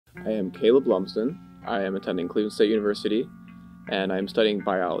I am Caleb Lumsden. I am attending Cleveland State University, and I'm studying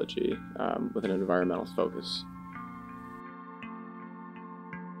biology with an environmental focus.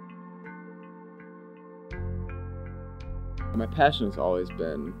 My passion has always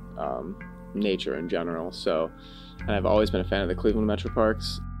been nature in general, and I've always been a fan of the Cleveland Metro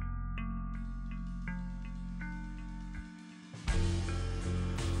Parks.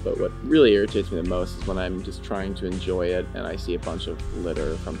 But what really irritates me the most is when I'm just trying to enjoy it and I see a bunch of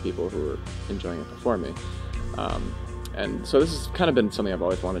litter from people who are enjoying it before me. And so this has kind of been something I've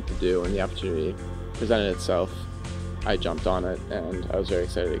always wanted to do, and the opportunity presented itself. I jumped on it, and I was very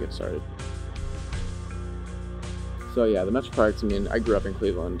excited to get started. So yeah, the Metro Parks, I grew up in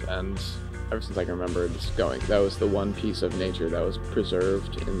Cleveland, and ever since I can remember just going, that was the one piece of nature that was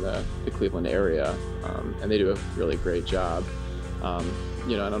preserved in the Cleveland area, and they do a really great job.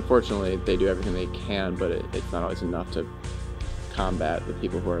 And unfortunately they do everything they can, but it's not always enough to combat the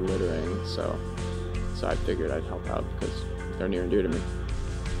people who are littering, so I figured I'd help out because they're near and dear to me.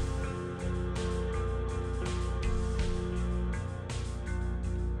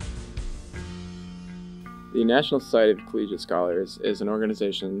 The National Society of Collegiate Scholars is an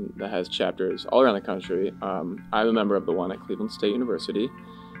organization that has chapters all around the country. I'm a member of the one at Cleveland State University.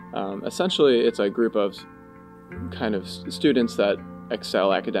 Essentially, it's a group of kind of students that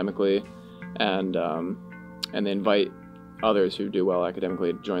excel academically, and they invite others who do well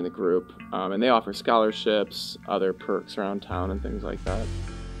academically to join the group, and they offer scholarships, other perks around town, and things like that.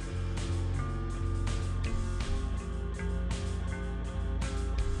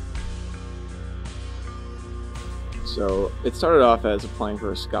 So it started off as applying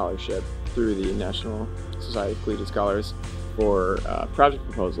for a scholarship through the National Society of Collegiate Scholars for a project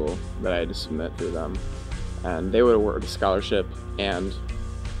proposal that I had to submit through them. And they would award a scholarship and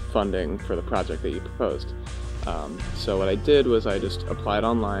funding for the project that you proposed. So what I did was I just applied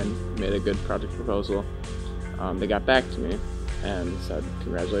online, made a good project proposal. They got back to me and said,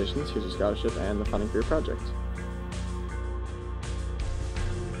 "Congratulations, here's your scholarship and the funding for your project."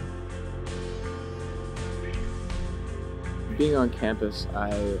 Being on campus,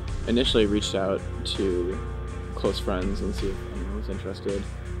 I initially reached out to close friends and see if anyone was interested.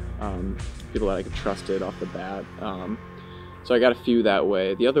 People that I could trusted off the bat. So I got a few that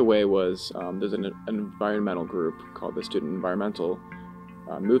way. The other way was there's an environmental group called the Student Environmental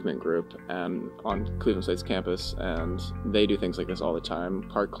Movement Group, and on Cleveland State's campus, and they do things like this all the time,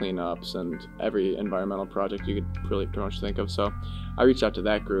 park cleanups and every environmental project you could really pretty much think of. So I reached out to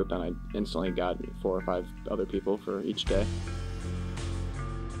that group, and I instantly got 4 or 5 other people for each day.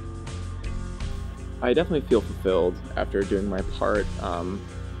 I definitely feel fulfilled after doing my part.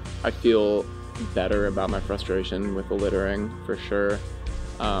 I feel better about my frustration with the littering, for sure.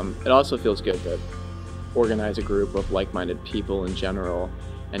 It also feels good to organize a group of like-minded people in general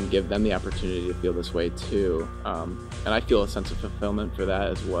and give them the opportunity to feel this way too. And I feel a sense of fulfillment for that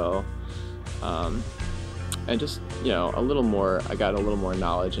as well. And just, I got a little more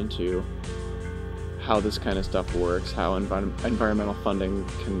knowledge into how this kind of stuff works, how environmental funding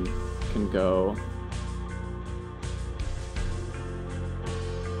can go.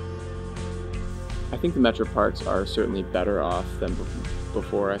 I think the Metro Parks are certainly better off than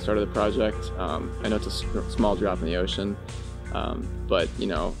before I started the project. I know it's a small drop in the ocean, but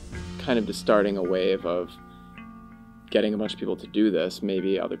kind of just starting a wave of getting a bunch of people to do this,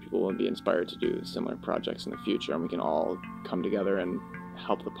 maybe other people will be inspired to do similar projects in the future, and we can all come together and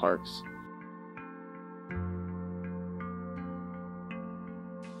help the parks.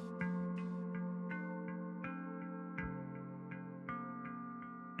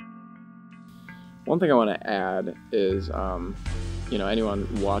 One thing I want to add is, anyone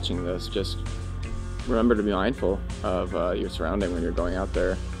watching this, just remember to be mindful of your surrounding when you're going out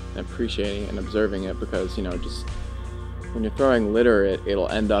there, and appreciating and observing it, because, just when you're throwing litter, it'll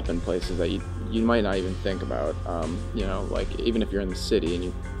end up in places that you might not even think about. Like even if you're in the city and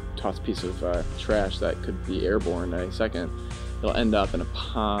you toss a piece of trash that could be airborne any second, it'll end up in a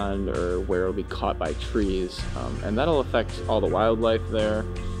pond or where it'll be caught by trees, and that'll affect all the wildlife there.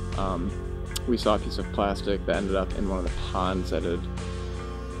 We saw a piece of plastic that ended up in one of the ponds that had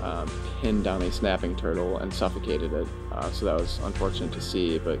pinned down a snapping turtle and suffocated it. So that was unfortunate to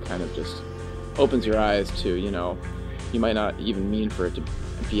see, but kind of just opens your eyes to, you might not even mean for it to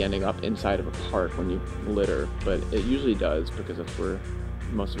be ending up inside of a park when you litter, but it usually does because that's where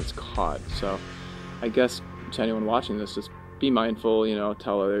most of it's caught. So I guess to anyone watching this, just be mindful,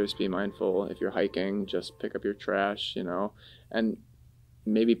 tell others, be mindful. If you're hiking, just pick up your trash, and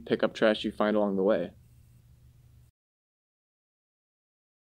maybe pick up trash you find along the way.